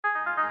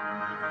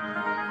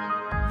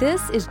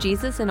This is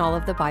Jesus in All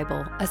of the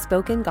Bible, a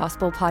spoken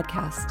gospel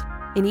podcast.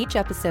 In each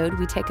episode,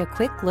 we take a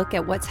quick look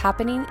at what's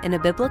happening in a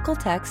biblical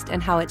text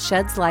and how it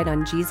sheds light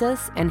on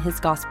Jesus and his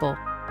gospel.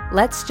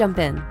 Let's jump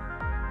in.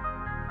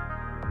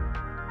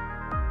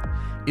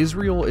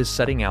 Israel is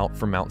setting out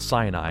from Mount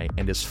Sinai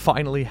and is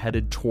finally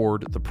headed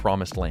toward the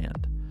Promised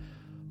Land.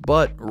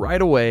 But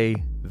right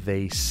away,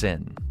 they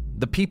sin.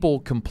 The people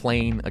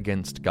complain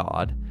against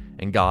God,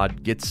 and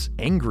God gets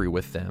angry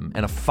with them,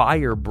 and a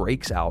fire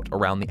breaks out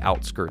around the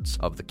outskirts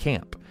of the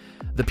camp.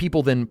 The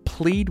people then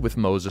plead with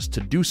Moses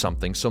to do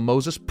something, so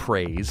Moses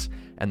prays,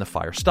 and the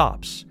fire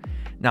stops.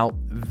 Now,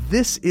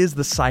 this is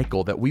the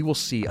cycle that we will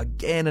see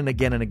again and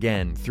again and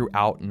again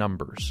throughout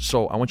Numbers,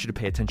 so I want you to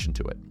pay attention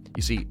to it.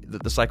 You see,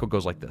 the cycle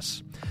goes like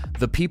this.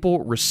 The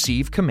people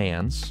receive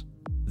commands,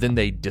 then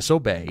they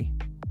disobey,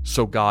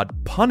 so God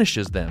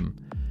punishes them,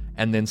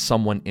 and then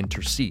someone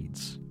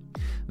intercedes.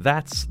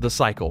 That's the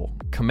cycle: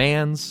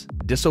 commands,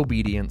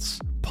 disobedience,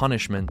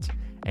 punishment,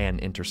 and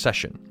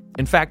intercession.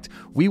 In fact,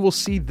 we will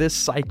see this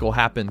cycle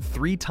happen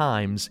 3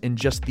 times in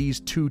just these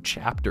 2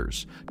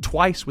 chapters,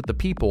 twice with the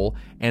people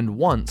and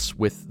once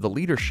with the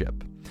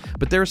leadership.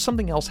 But there is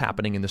something else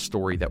happening in the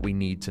story that we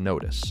need to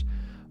notice.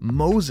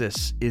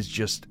 Moses is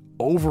just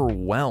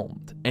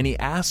overwhelmed, and he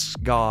asks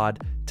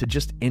God to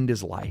just end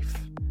his life.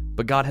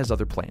 But God has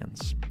other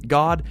plans.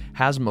 God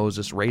has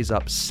Moses raise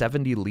up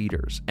 70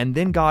 leaders, and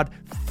then God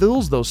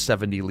fills those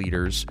 70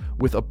 leaders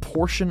with a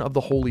portion of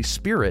the Holy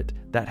Spirit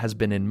that has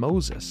been in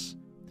Moses.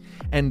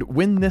 And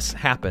when this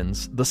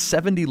happens, the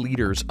 70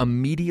 leaders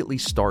immediately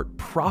start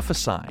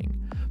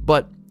prophesying,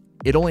 but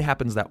it only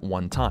happens that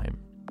one time.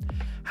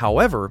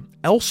 However,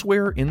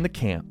 elsewhere in the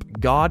camp,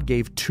 God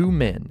gave 2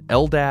 men,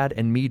 Eldad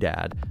and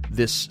Medad,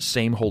 this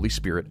same Holy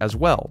Spirit as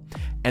well,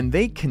 and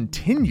they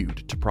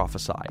continued to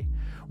prophesy.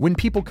 When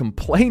people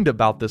complained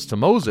about this to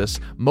Moses,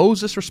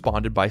 Moses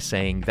responded by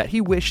saying that he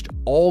wished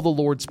all the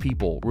Lord's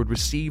people would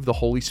receive the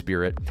Holy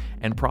Spirit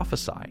and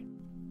prophesy.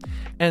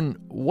 And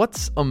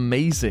what's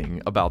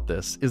amazing about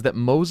this is that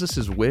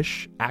Moses'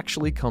 wish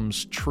actually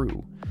comes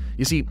true.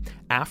 You see,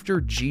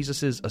 after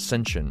Jesus'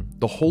 ascension,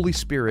 the Holy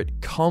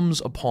Spirit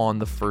comes upon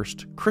the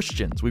first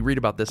Christians. We read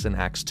about this in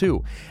Acts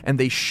 2, and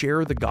they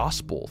share the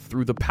gospel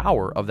through the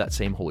power of that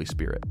same Holy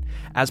Spirit.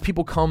 As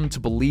people come to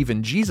believe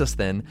in Jesus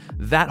then,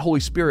 that Holy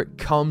Spirit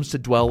comes to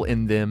dwell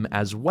in them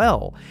as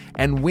well.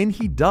 And when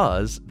he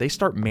does, they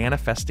start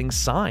manifesting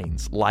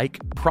signs like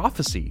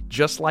prophecy,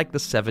 just like the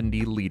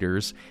 70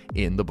 leaders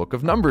in the book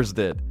of Numbers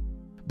did.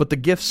 But the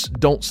gifts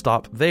don't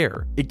stop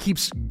there. It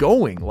keeps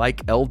going,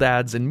 like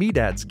Eldad's and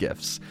Medad's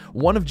gifts.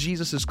 One of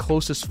Jesus'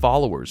 closest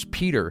followers,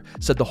 Peter,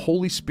 said the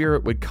Holy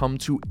Spirit would come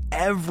to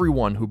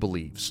everyone who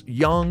believes,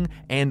 young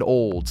and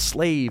old,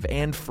 slave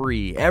and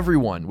free.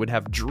 Everyone would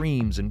have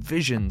dreams and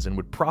visions and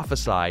would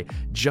prophesy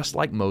just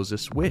like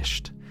Moses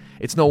wished.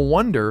 It's no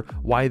wonder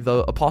why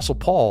the Apostle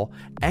Paul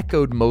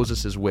echoed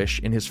Moses' wish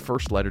in his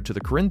first letter to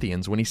the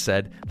Corinthians when he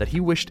said that he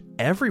wished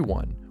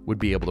everyone would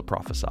be able to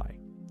prophesy.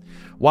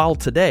 While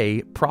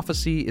today,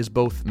 prophecy is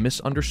both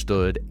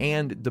misunderstood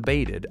and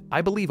debated,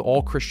 I believe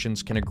all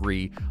Christians can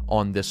agree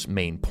on this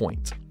main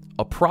point.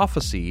 A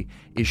prophecy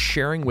is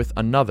sharing with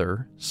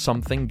another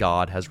something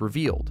God has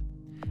revealed.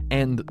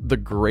 And the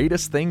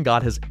greatest thing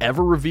God has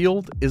ever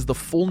revealed is the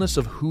fullness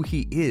of who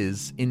he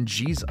is in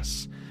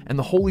Jesus. And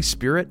the Holy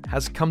Spirit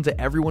has come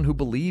to everyone who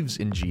believes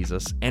in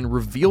Jesus and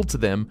revealed to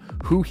them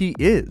who he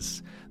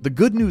is. The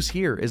good news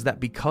here is that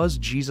because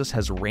Jesus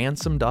has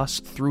ransomed us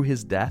through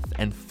his death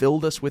and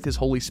filled us with his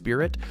Holy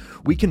Spirit,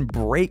 we can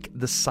break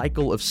the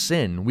cycle of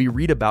sin we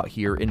read about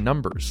here in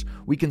Numbers.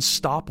 We can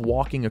stop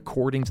walking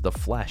according to the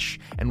flesh,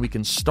 and we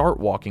can start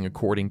walking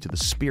according to the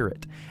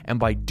Spirit. And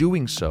by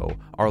doing so,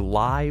 our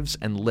lives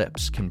and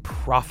lips can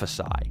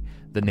prophesy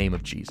the name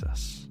of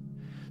Jesus.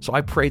 So I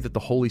pray that the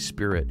Holy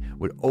Spirit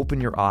would open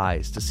your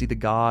eyes to see the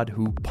God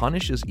who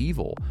punishes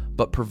evil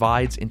but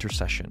provides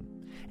intercession,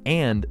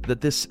 and that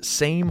this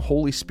same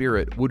Holy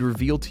Spirit would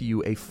reveal to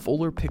you a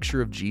fuller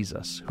picture of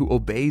Jesus, who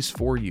obeys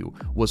for you,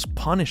 was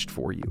punished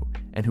for you,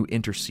 and who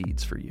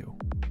intercedes for you.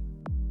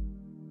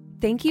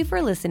 Thank you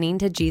for listening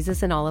to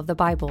Jesus in All of the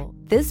Bible.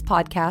 This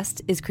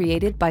podcast is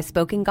created by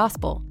Spoken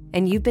Gospel,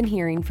 and you've been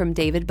hearing from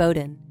David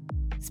Bowden.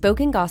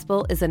 Spoken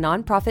Gospel is a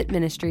nonprofit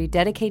ministry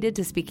dedicated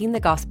to speaking the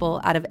gospel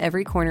out of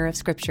every corner of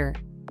Scripture.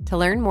 To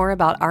learn more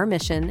about our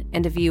mission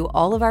and to view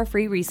all of our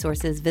free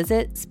resources,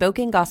 visit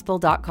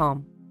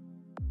spokengospel.com.